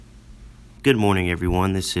Good morning,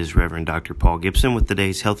 everyone. This is Reverend Dr. Paul Gibson with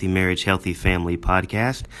today's Healthy Marriage, Healthy Family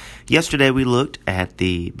podcast. Yesterday, we looked at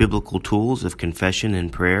the biblical tools of confession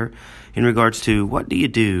and prayer in regards to what do you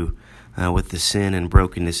do with the sin and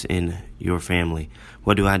brokenness in your family?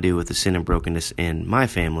 What do I do with the sin and brokenness in my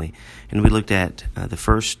family? And we looked at the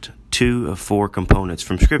first two of four components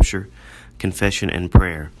from Scripture, confession and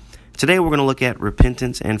prayer. Today we're going to look at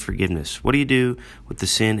repentance and forgiveness. What do you do with the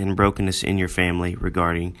sin and brokenness in your family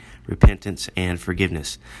regarding repentance and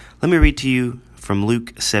forgiveness? Let me read to you from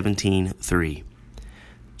Luke 17:3.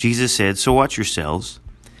 Jesus said, "So watch yourselves.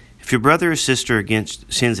 If your brother or sister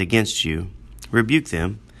sins against you, rebuke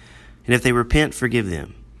them, and if they repent, forgive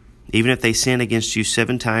them. Even if they sin against you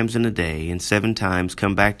 7 times in a day, and 7 times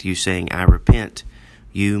come back to you saying, 'I repent,'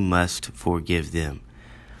 you must forgive them."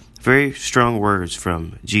 Very strong words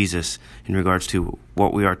from Jesus in regards to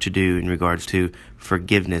what we are to do in regards to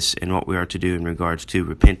forgiveness and what we are to do in regards to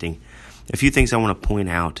repenting. A few things I want to point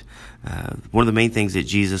out. One of the main things that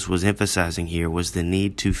Jesus was emphasizing here was the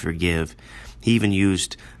need to forgive. He even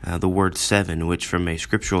used the word 7, which from a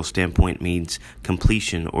scriptural standpoint means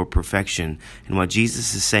completion or perfection. And what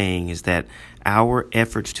Jesus is saying is that our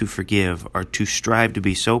efforts to forgive are to strive to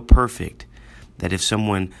be so perfect that if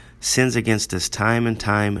someone sins against us time and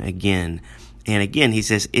time again, and again, he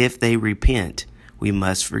says, if they repent, we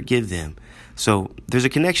must forgive them. So there's a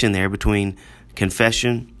connection there between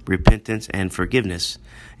confession, repentance, and forgiveness.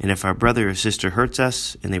 And if our brother or sister hurts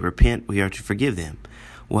us and they repent, we are to forgive them.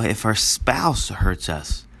 Well, if our spouse hurts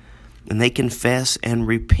us and they confess and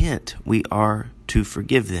repent, we are to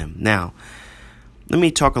forgive them. Now, let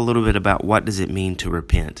me talk a little bit about what does it mean to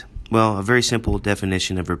repent. Well, a very simple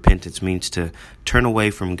definition of repentance means to turn away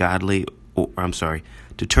from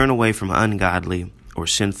to turn away from ungodly or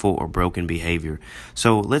sinful or broken behavior.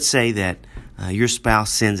 So let's say that your spouse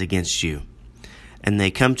sins against you and they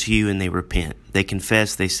come to you and they repent. They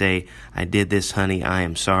confess, they say, "I did this, honey, I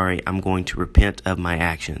am sorry, I'm going to repent of my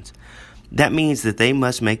actions." That means that they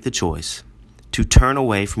must make the choice to turn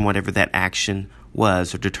away from whatever that action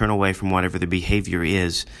was or to turn away from whatever the behavior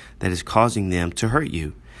is that is causing them to hurt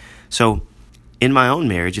you. So in my own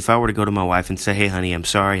marriage, if I were to go to my wife and say, "Hey, honey, I'm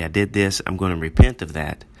sorry, I did this, I'm going to repent of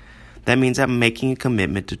that," that means I'm making a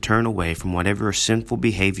commitment to turn away from whatever sinful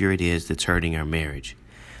behavior it is that's hurting our marriage.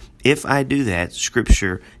 If I do that,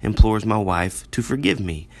 Scripture implores my wife to forgive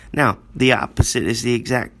me. Now, the opposite is the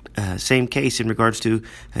exact same case in regards to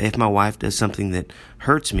if my wife does something that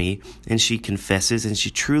hurts me and she confesses and she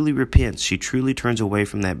truly repents, she truly turns away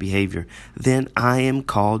from that behavior, then I am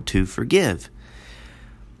called to forgive.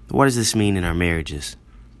 What does this mean in our marriages?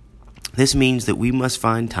 This means that we must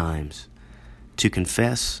find times to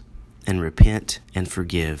confess and repent and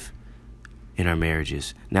forgive in our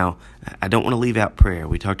marriages. Now, I don't want to leave out prayer.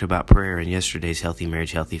 We talked about prayer in yesterday's Healthy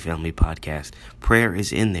Marriage, Healthy Family podcast. Prayer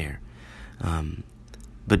is in there.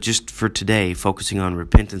 But just for today, focusing on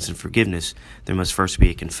repentance and forgiveness, there must first be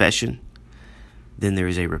a confession. Then there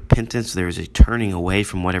is a repentance. There is a turning away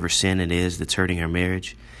from whatever sin it is that's hurting our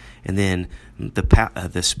marriage. And then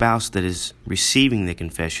the spouse that is receiving the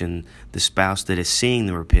confession, the spouse that is seeing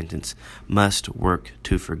the repentance, must work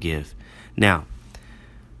to forgive. Now,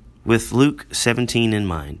 with Luke 17 in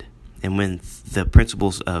mind, and with the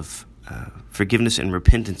principles of forgiveness and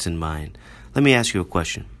repentance in mind, let me ask you a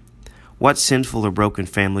question. What sinful or broken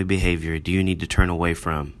family behavior do you need to turn away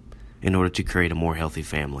from in order to create a more healthy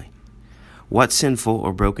family? What sinful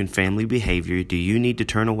or broken family behavior do you need to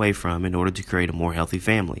turn away from in order to create a more healthy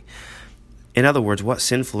family? In other words, what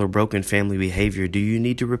sinful or broken family behavior do you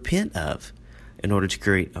need to repent of in order to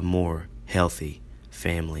create a more healthy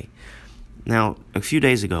family? Now, a few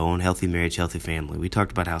days ago on Healthy Marriage, Healthy Family, we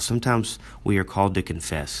talked about how sometimes we are called to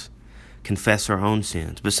confess our own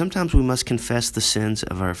sins, but sometimes we must confess the sins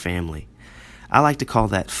of our family. I like to call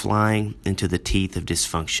that flying into the teeth of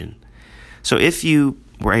dysfunction. So if you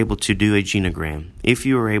were able to do a genogram, if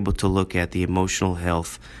you were able to look at the emotional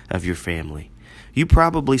health of your family, you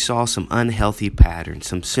probably saw some unhealthy patterns,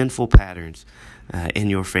 some sinful patterns in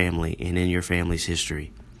your family and in your family's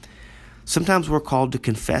history. Sometimes we're called to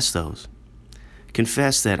confess those.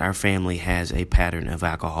 Confess that our family has a pattern of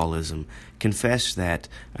alcoholism. Confess that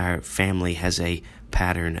our family has a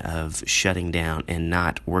pattern of shutting down and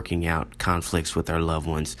not working out conflicts with our loved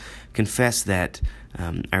ones. Confess that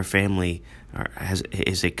our family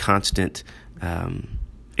is a constant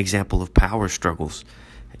example of power struggles.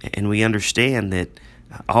 And we understand that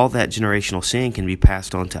all that generational sin can be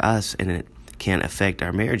passed on to us and it can affect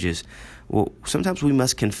our marriages. Well, sometimes we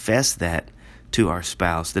must confess that to our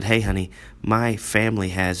spouse, that, "Hey, honey, my family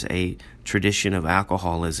has a tradition of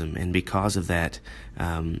alcoholism, and because of that,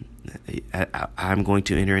 I'm going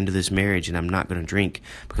to enter into this marriage and I'm not going to drink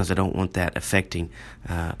because I don't want that affecting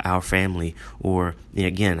our family. Or,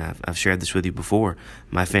 again, I've shared this with you before.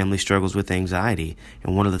 My family struggles with anxiety.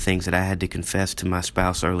 And one of the things that I had to confess to my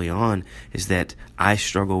spouse early on is that I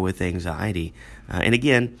struggle with anxiety. And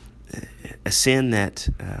again, a sin that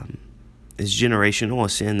is generational, a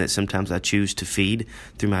sin that sometimes I choose to feed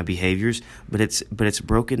through my behaviors, but it's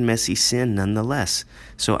broken, messy sin nonetheless.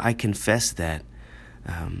 So I confess that.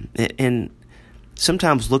 And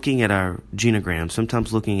sometimes looking at our genogram,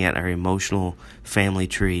 sometimes looking at our emotional family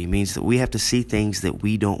tree means that we have to see things that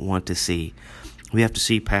we don't want to see. We have to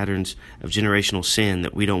see patterns of generational sin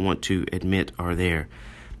that we don't want to admit are there.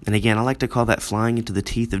 And again, I like to call that flying into the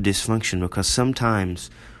teeth of dysfunction, because sometimes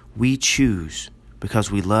we choose,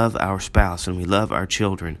 because we love our spouse and we love our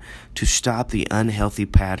children, to stop the unhealthy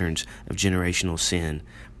patterns of generational sin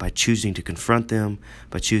by choosing to confront them,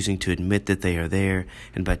 by choosing to admit that they are there,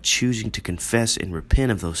 and by choosing to confess and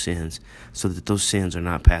repent of those sins so that those sins are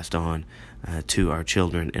not passed on to our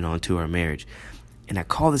children and onto our marriage. And I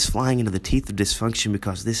call this flying into the teeth of dysfunction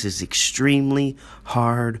because this is extremely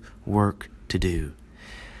hard work to do.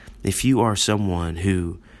 If you are someone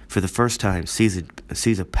who, for the first time, sees a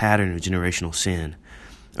pattern of generational sin,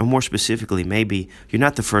 or more specifically, maybe you're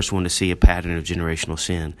not the first one to see a pattern of generational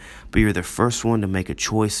sin, but you're the first one to make a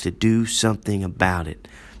choice to do something about it.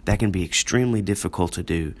 That can be extremely difficult to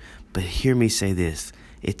do, but hear me say this: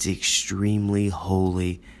 it's extremely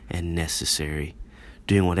holy and necessary.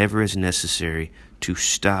 Doing whatever is necessary to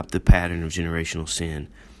stop the pattern of generational sin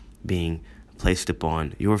being placed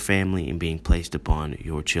upon your family and being placed upon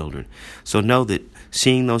your children. So know that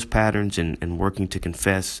seeing those patterns and working to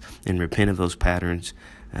confess and repent of those patterns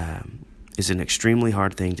is an extremely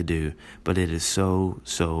hard thing to do, but it is so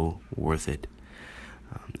worth it.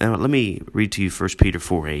 Now let me read to you 1 Peter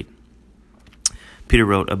 4:8. Peter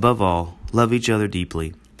wrote, "Above all, love each other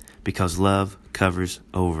deeply, because love covers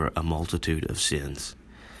over a multitude of sins."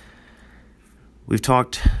 We've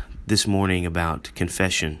talked this morning about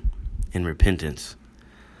confession and repentance.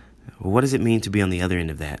 Well, what does it mean to be on the other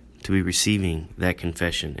end of that, to be receiving that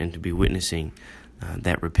confession and to be witnessing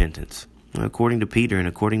that repentance? Well, according to Peter and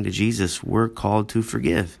according to Jesus, we're called to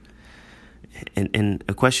forgive. And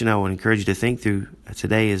a question I would encourage you to think through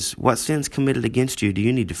today is, what sins committed against you do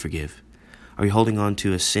you need to forgive? Are you holding on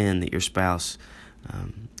to a sin that your spouse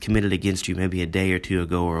committed against you maybe a day or two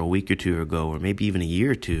ago, or a week or two ago, or maybe even a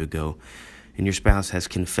year or two ago, and your spouse has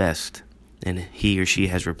confessed and he or she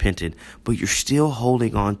has repented, but you're still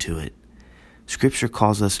holding on to it? Scripture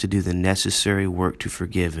calls us to do the necessary work to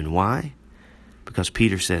forgive. And why? Because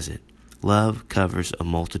Peter says it. Love covers a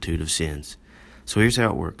multitude of sins. So here's how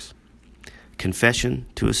it works. Confession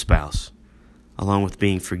to a spouse, along with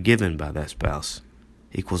being forgiven by that spouse,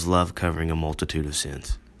 equals love covering a multitude of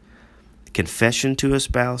sins. Confession to a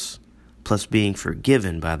spouse plus being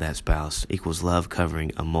forgiven by that spouse equals love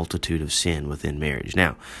covering a multitude of sin within marriage.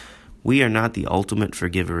 Now, we are not the ultimate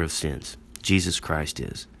forgiver of sins. Jesus Christ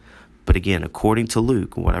is. But again, according to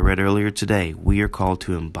Luke, what I read earlier today, we are called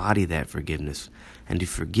to embody that forgiveness and to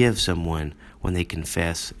forgive someone when they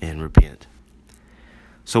confess and repent.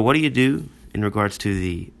 So what do you do in regards to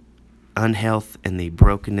the unhealth and the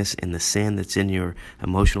brokenness and the sin that's in your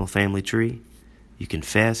emotional family tree? You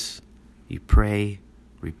confess, you pray,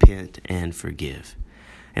 repent, and forgive.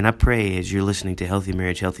 And I pray, as you're listening to Healthy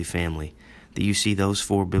Marriage, Healthy Family, that you see those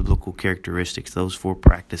 4 biblical characteristics, those 4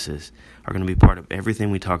 practices are going to be part of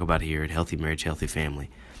everything we talk about here at Healthy Marriage, Healthy Family.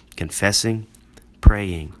 Confessing,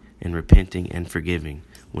 praying, and repenting and forgiving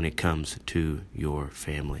when it comes to your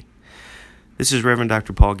family. This is Reverend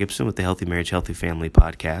Dr. Paul Gibson with the Healthy Marriage, Healthy Family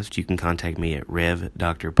podcast. You can contact me at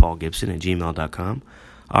revdrpaulgibson@gmail.com,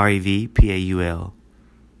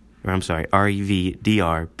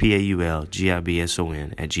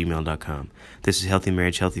 revdrpaulgibson@gmail.com. This is Healthy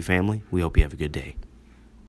Marriage, Healthy Family. We hope you have a good day.